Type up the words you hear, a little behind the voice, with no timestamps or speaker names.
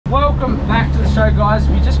Welcome back to the show, guys.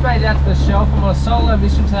 We just made it out to the shelf. I'm on a solo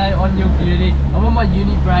mission today on Your Beauty. I'm on my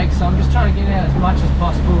uni break, so I'm just trying to get out as much as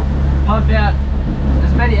possible, pump out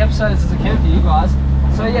as many episodes as I can for you guys.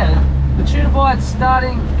 So yeah, the tuna bite's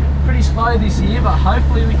starting pretty slow this year, but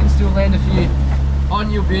hopefully we can still land a few on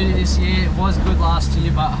Your Beauty this year. It was good last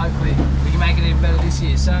year, but hopefully we can make it even better this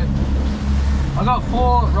year. So I got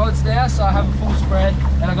 4 rods now, so I have a full spread,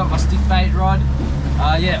 and I got my stick bait rod.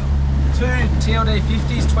 Yeah, 2 TLD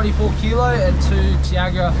 50s 24 kilo and 2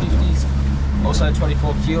 Tiagra 50s also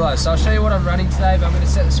 24 kilo. So I'll show you what I'm running today, but I'm going to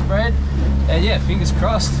set the spread, and yeah, fingers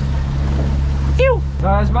crossed. Ew. So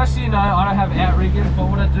as most of you know, I don't have outriggers, but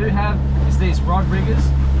what I do have is these rod riggers.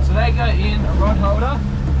 So they go in a rod holder,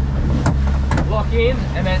 lock in,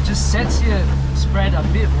 and it just sets your spread a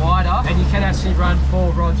bit wider, and you can actually run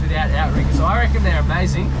 4 rods without outriggers. So I reckon they're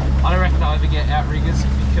amazing. I don't reckon I'll ever get outriggers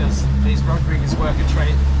because these rod riggers work a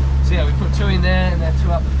treat. So yeah, we put 2 in there and then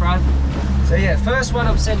 2 up the front. So yeah, first one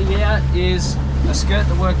I'm sending out is a skirt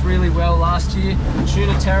that worked really well last year.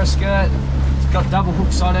 Tuna Terra skirt. It's got double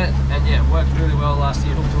hooks on it, and yeah, it worked really well last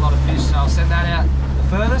year. Hooked a lot of fish, so I'll send that out the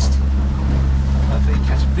furthest. Hopefully you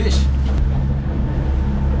catch a fish.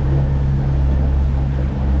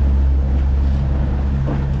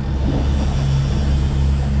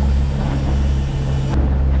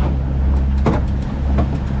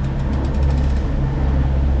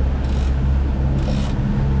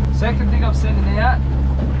 Second thing I'm sending out,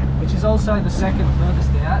 which is also the second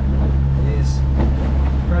furthest out, is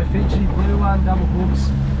Fiji Blue One double hooks.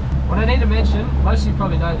 What I need to mention, most of you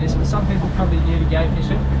probably know this, but some people are probably new to game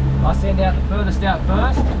fishing. I send out the furthest out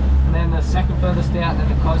first, and then the second furthest out, and then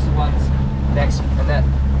the closer ones next, and that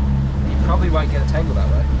you probably won't get a tangle that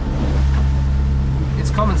way.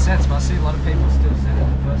 It's common sense, but I see a lot of people still sending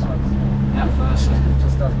the first ones out first. It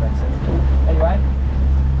just doesn't make sense. Anyway.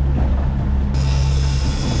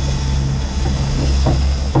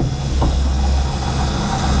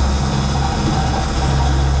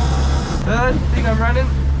 Third thing I'm running,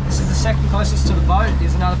 this is the second closest to the boat,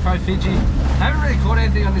 is another Pro Fiji. I haven't really caught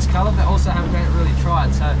anything on this colour, but also haven't really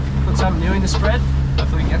tried, so put something new in the spread,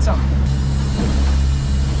 hopefully we get something.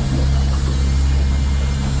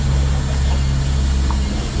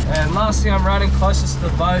 And last thing I'm running closest to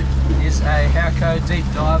the boat is a Howco deep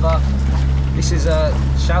diver. This is a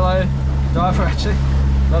shallow diver actually,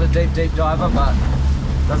 not a deep diver, but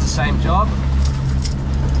does the same job.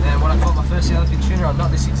 And when I caught my first yellowfin tuna on not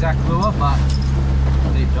this exact lure, but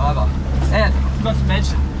a deep diver. And I forgot to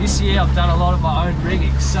mention, this year I've done a lot of my own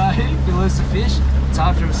rigging, so if you lose the fish, it's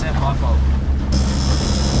 100% my fault.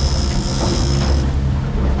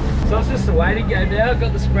 So it's just a waiting game now. I've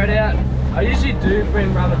got the spread out. I usually do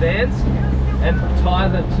bring rubber bands and tie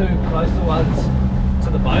the 2 closer ones to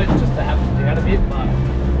the boat just to have them down a bit, but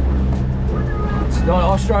it's not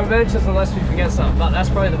Offshore Adventures unless we forget something, but that's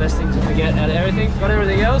probably the best thing to forget out of everything. Got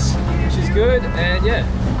everything else, which is good, and yeah,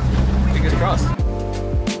 fingers crossed.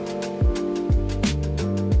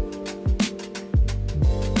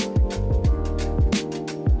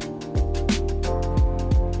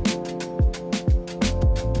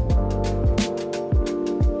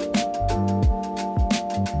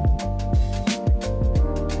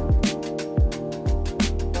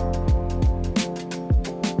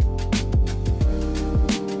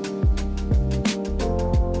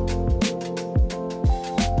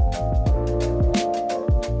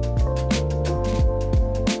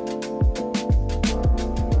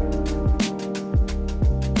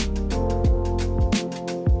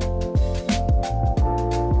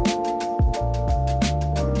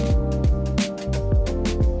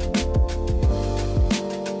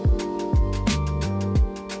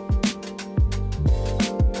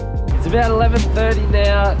 It's about 11:30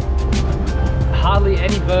 now, hardly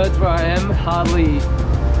any birds where I am, hardly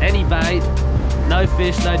any bait, no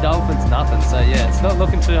fish, no dolphins, nothing. So yeah, it's not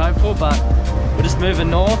looking too hopeful, but we're just moving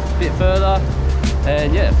north a bit further,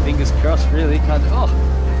 and yeah, fingers crossed really. Oh,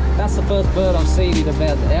 that's the first bird I've seen in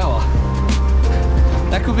about an hour.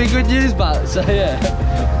 That could be good news, but so yeah,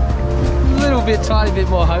 a little bit, tiny bit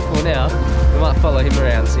more hopeful now. We might follow him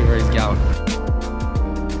around and see where he's going.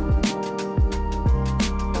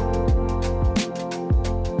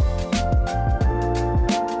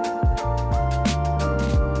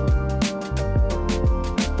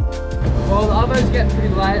 Well, the oven's getting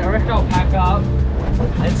pretty late. I reckon I'll pack up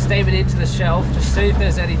and steam it into the shelf, just see if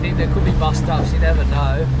there's anything that could be bust ups, you never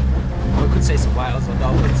know. We could see some whales or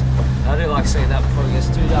dolphins. I do like seeing that before it gets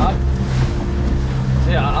too dark.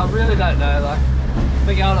 So yeah, I really don't know, like, I've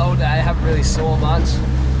been going all day, haven't really saw much.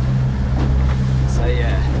 So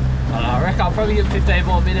yeah, I reckon I'll probably give 15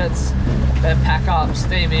 more minutes, then pack up,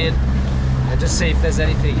 steam in, and just see if there's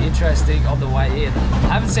anything interesting on the way in.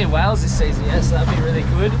 I haven't seen whales this season yet, so that'd be really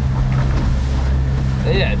good.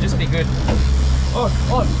 But yeah, it'd just be good. On!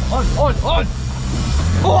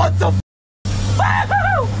 What the f?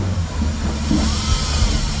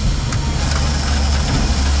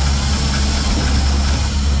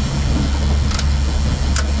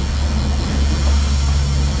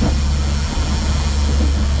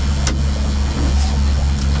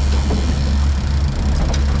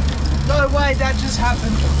 No way, that just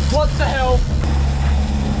happened. What the hell?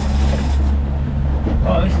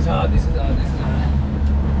 Oh, this is hard, this is hard, this is hard.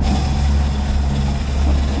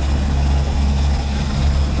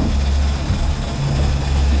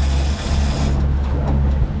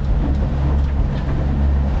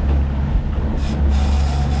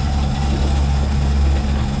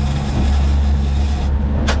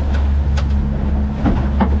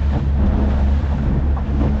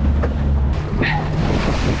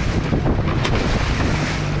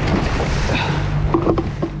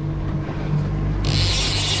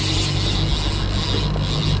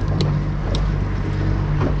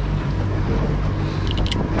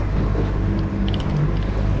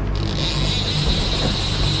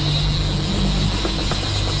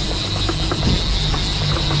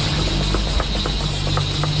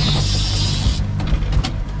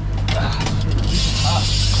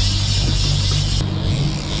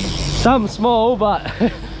 Something small, but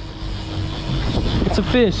it's a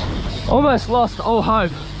fish. Almost lost all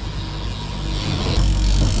hope.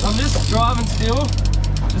 I'm just driving still,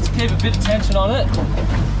 just to keep a bit of tension on it.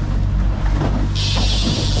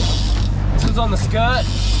 This was on the skirt.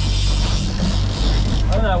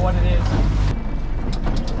 I don't know what it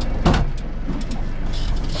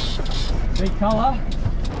is. Big colour.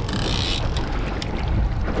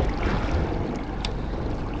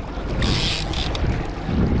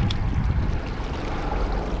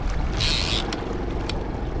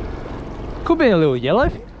 Could be a little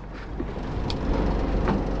yellowfin.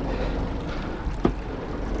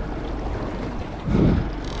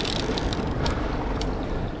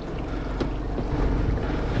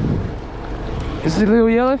 Is it a little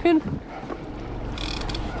yellowfin?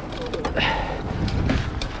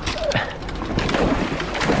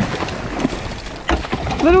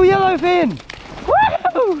 Little yellowfin!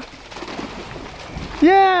 Woo!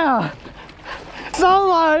 Yeah!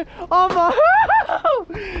 Solo on my...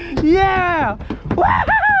 Yeah!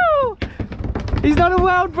 Woo! He's not a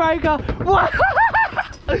world breaker! What?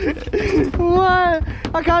 What?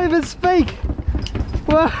 I can't even speak!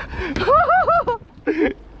 What?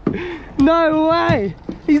 No way!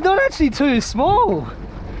 He's not actually too small!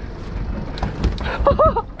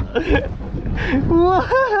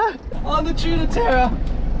 What? On the tuna terror!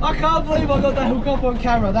 I can't believe I got that hook up on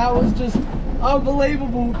camera. That was just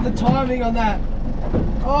unbelievable, the timing on that.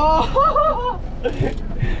 Oh!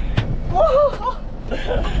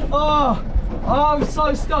 Oh, I'm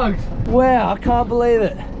so stoked. Wow, I can't believe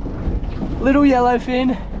it. Little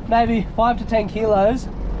yellowfin, maybe 5 to 10 kilos.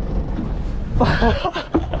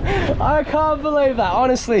 I can't believe that,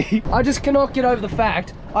 honestly. I just cannot get over the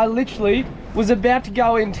fact I literally was about to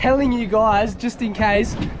go in telling you guys just in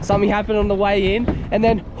case something happened on the way in, and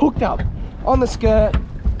then hooked up on the skirt.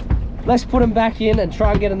 Let's put him back in and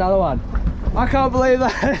try and get another one. I can't believe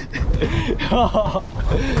that.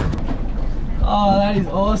 Oh, that is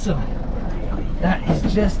awesome. That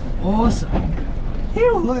is just awesome.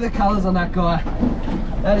 Ew, look at the colours on that guy.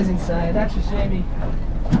 That is insane. That's sashimi.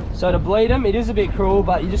 So to bleed him, it is a bit cruel,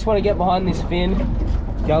 but you just want to get behind this fin,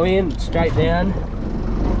 go in, straight down,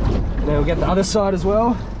 and then we'll get the other side as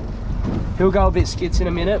well. He'll go a bit skits in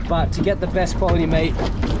a minute, but to get the best quality meat,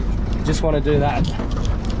 you just want to do that.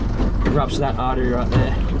 Rupture that artery right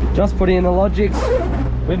there. Just put in the logics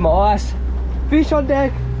with my ice. Fish on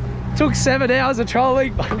deck. Took 7 hours of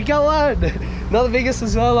trolling, but we go on. Not the biggest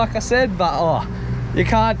as well, like I said, but oh, you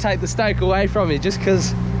can't take the steak away from me just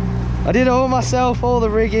because I did it all myself, all the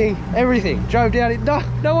rigging, everything. Drove down it.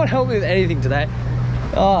 No one helped me with anything today.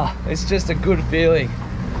 Oh, it's just a good feeling.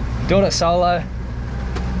 Doing it solo.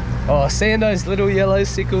 Oh, seeing those little yellow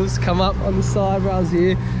sickles come up on the side where I was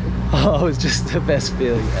here. Oh, it was just the best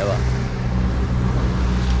feeling ever.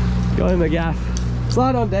 Go in the gaff.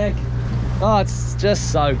 Slide on deck. Oh, it's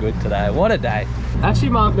just so good today. What a day. Actually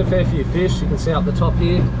marking a fair few fish. You can see up the top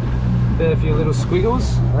here. Fair few little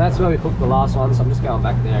squiggles. And that's where we hooked the last one, so I'm just going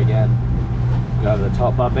back there again. Go over the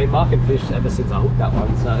top. I've been marking fish ever since I hooked that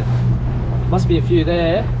one, so must be a few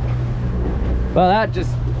there. Well, that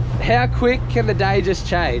just... How quick can the day just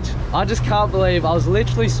change? I just can't believe I was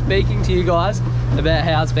literally speaking to you guys about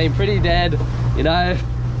how it's been pretty dead, you know,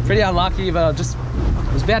 pretty unlucky, but I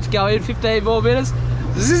was about to go in 15 more minutes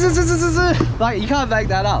Like, you can't make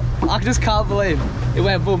that up. I just can't believe it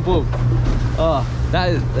went boom boom. Oh, that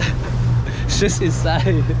is it's just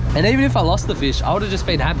insane. And even if I lost the fish, I would have just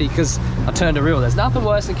been happy because I turned a reel. There's nothing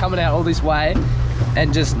worse than coming out all this way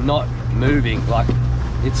and just not moving. Like,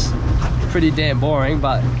 it's pretty damn boring,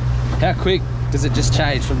 but how quick does it just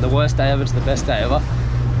change from the worst day ever to the best day ever?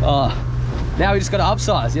 Oh, now we just got to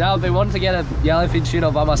upsize. You know, I've been wanting to get a yellowfin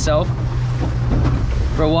tuna by myself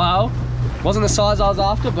for a while. Wasn't the size I was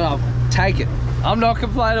after, but I'll take it. I'm not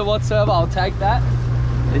complaining whatsoever. I'll take that.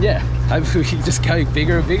 And yeah, hopefully we can just go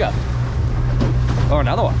bigger and bigger. Or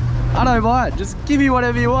another one. I don't mind. Just give me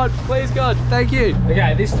whatever you want. Please, God. Thank you.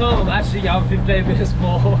 Okay, this time I'm actually going 15 minutes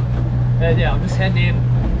more. And yeah, I'm just heading in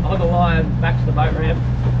on the line back to the boat ramp.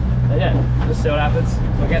 And yeah, just see what happens.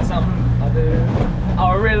 If I get something,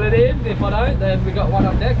 I'll reel it in. If I don't, then we got one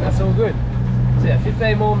on deck. That's all good. So yeah,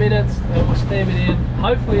 15 more minutes, then we'll steam it in.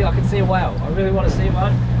 Hopefully I can see a whale. I really want to see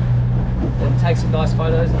one. And take some nice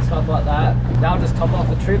photos and stuff like that. That'll just top off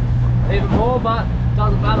the trip even more, but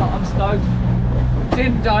doesn't matter. I'm stoked.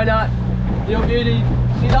 Didn't donut. Your beauty,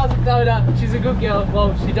 she doesn't donut. She's a good girl.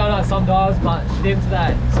 Well, she donuts sometimes, but she didn't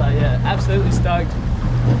today. So yeah, absolutely stoked.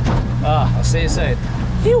 I'll see you soon.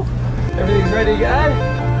 Phew. Everything's ready to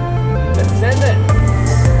go. Let's send it.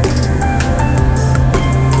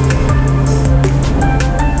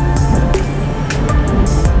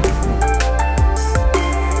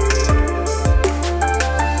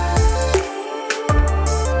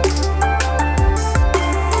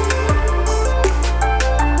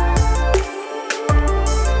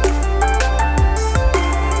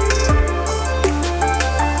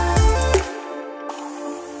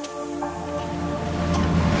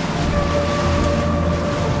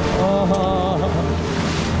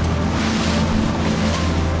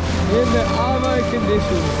 In the armor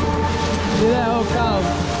conditions, here they all come.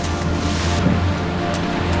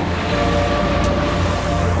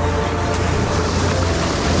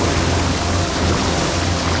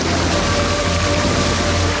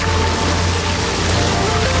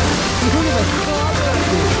 Look at the size of that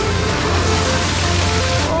thing.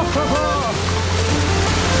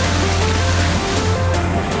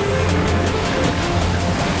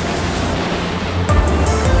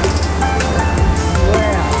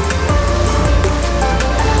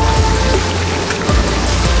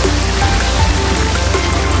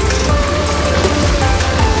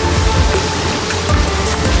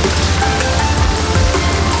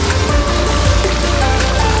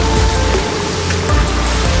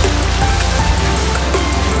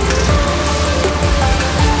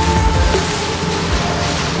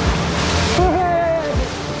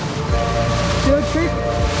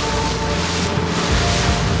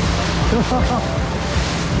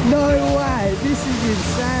 No way, this is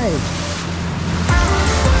insane.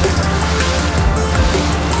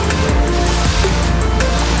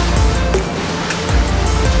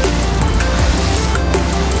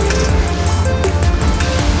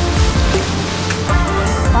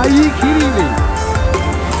 Are you kidding me?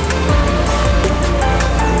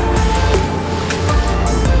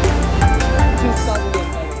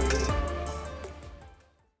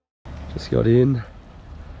 Just got in.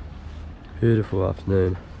 Beautiful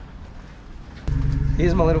afternoon.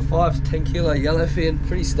 Here's my little 5 to 10 kilo yellowfin.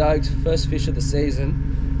 Pretty stoked. First fish of the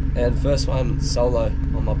season and first one solo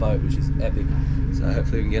on my boat, which is epic. So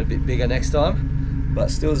hopefully we can get a bit bigger next time. But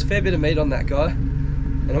still, there's a fair bit of meat on that guy.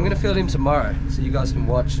 And I'm going to fill him tomorrow so you guys can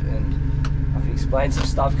watch and I can explain some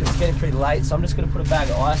stuff because it's getting pretty late. So I'm just going to put a bag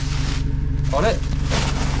of ice on it.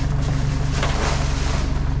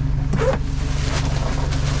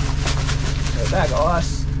 So a bag of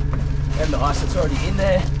ice. And the ice that's already in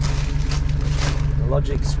there. The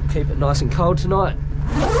logics will keep it nice and cold tonight.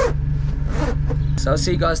 So I'll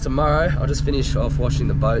see you guys tomorrow. I'll just finish off washing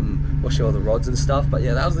the boat and washing all the rods and stuff. But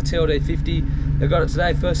yeah, that was the TLD 50. They got it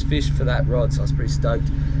today, first fish for that rod, so I was pretty stoked.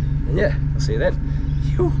 And yeah, I'll see you then.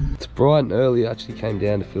 Phew. It's bright and early. I actually came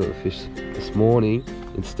down to fillet the fish this morning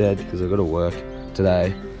instead because I got to work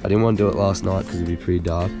today. I didn't want to do it last night because it'd be pretty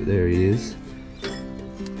dark, but there he is.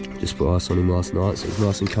 Just put ice on him last night, so it's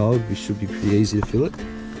nice and cold. We should be pretty easy to fill it.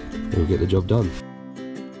 And we'll get the job done.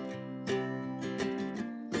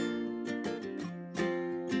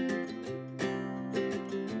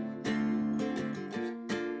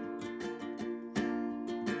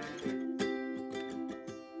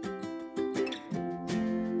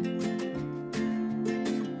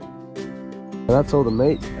 And that's all the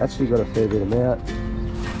meat. Actually got a fair bit of out.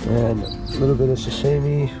 And a little bit of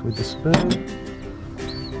sashimi with the spoon.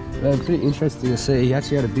 And pretty interesting to see. He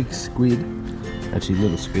actually had a big squid, actually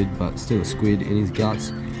little squid, but still a squid in his guts,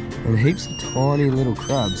 and heaps of tiny little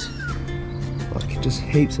crabs. like just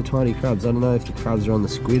heaps of tiny crabs. I don't know if the crabs are on the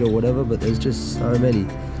squid or whatever, but there's just so many.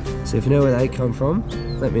 So if you know where they come from,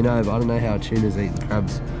 let me know, but I don't know how tunas eat the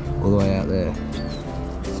crabs all the way out there.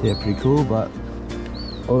 So yeah, pretty cool, but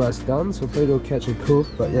all that's done, so probably will catch and cook.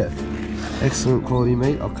 But yeah, excellent quality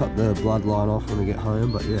meat. I'll cut the bloodline off when I get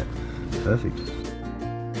home, but yeah, perfect.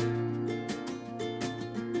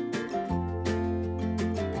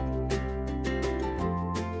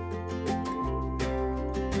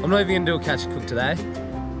 I'm not even gonna do a catch and cook today.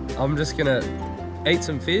 I'm just gonna eat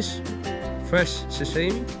some fish, fresh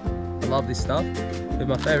sashimi. I love this stuff. With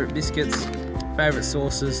my favourite biscuits, favourite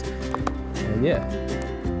sauces, and yeah,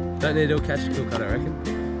 don't need to do a catch and cook, I don't reckon.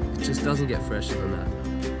 It just doesn't get fresher than that.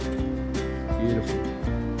 Beautiful.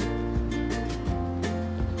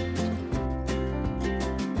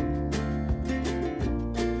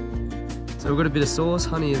 So we've got a bit of sauce,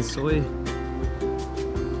 honey and soy.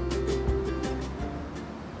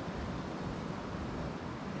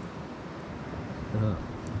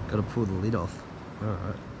 Gotta pull the lid off.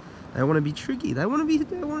 Alright. They want to be tricky. They want to be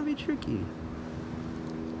tricky.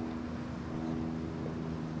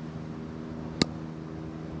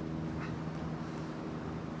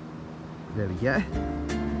 There we go.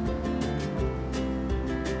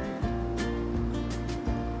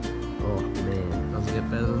 Oh man, doesn't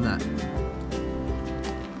get better than that.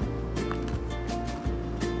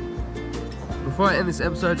 Before I end this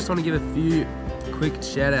episode, I just want to give a few quick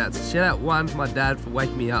shout outs. Shout out one to my dad for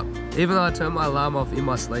waking me up. Even though I turned my alarm off in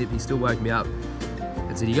my sleep, he still woke me up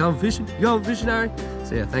and said, "You going fishing? You going fishing, Harry?"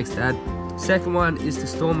 So yeah, thanks Dad. Second one is to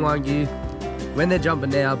Stormline Gear. When they're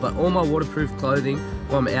jumping now, but all my waterproof clothing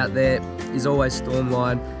while I'm out there is always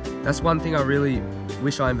Stormline. That's one thing I really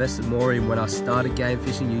wish I invested more in when I started game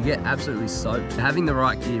fishing. You get absolutely soaked. Having the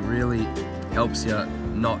right gear really helps you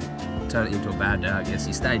not turn it into a bad day, I guess.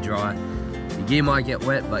 You stay dry. Your gear might get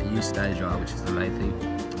wet, but you stay dry, which is the main thing.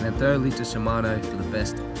 And thirdly to Shimano for the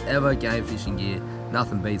best ever game fishing gear.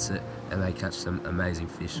 Nothing beats it, and they catch some amazing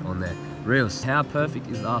fish on their reels. How perfect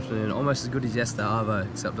is the afternoon? Almost as good as yesterday, Arvo,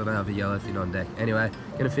 except I don't have a yellowfin on deck. Anyway,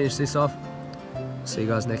 gonna finish this off. See you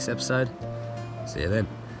guys next episode. See you then.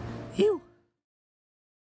 Ew.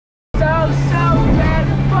 So bad.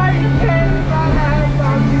 Fighting candy by the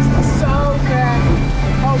headphones. This is so bad.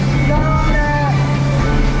 Oh no,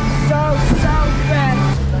 so bad.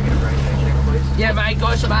 Yeah, mate,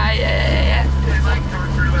 gosh, mate. Yeah.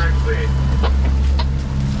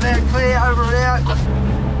 They're clear, over and out.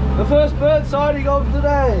 The first bird sighting of the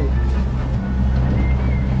day.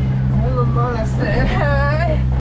 Hello, monster.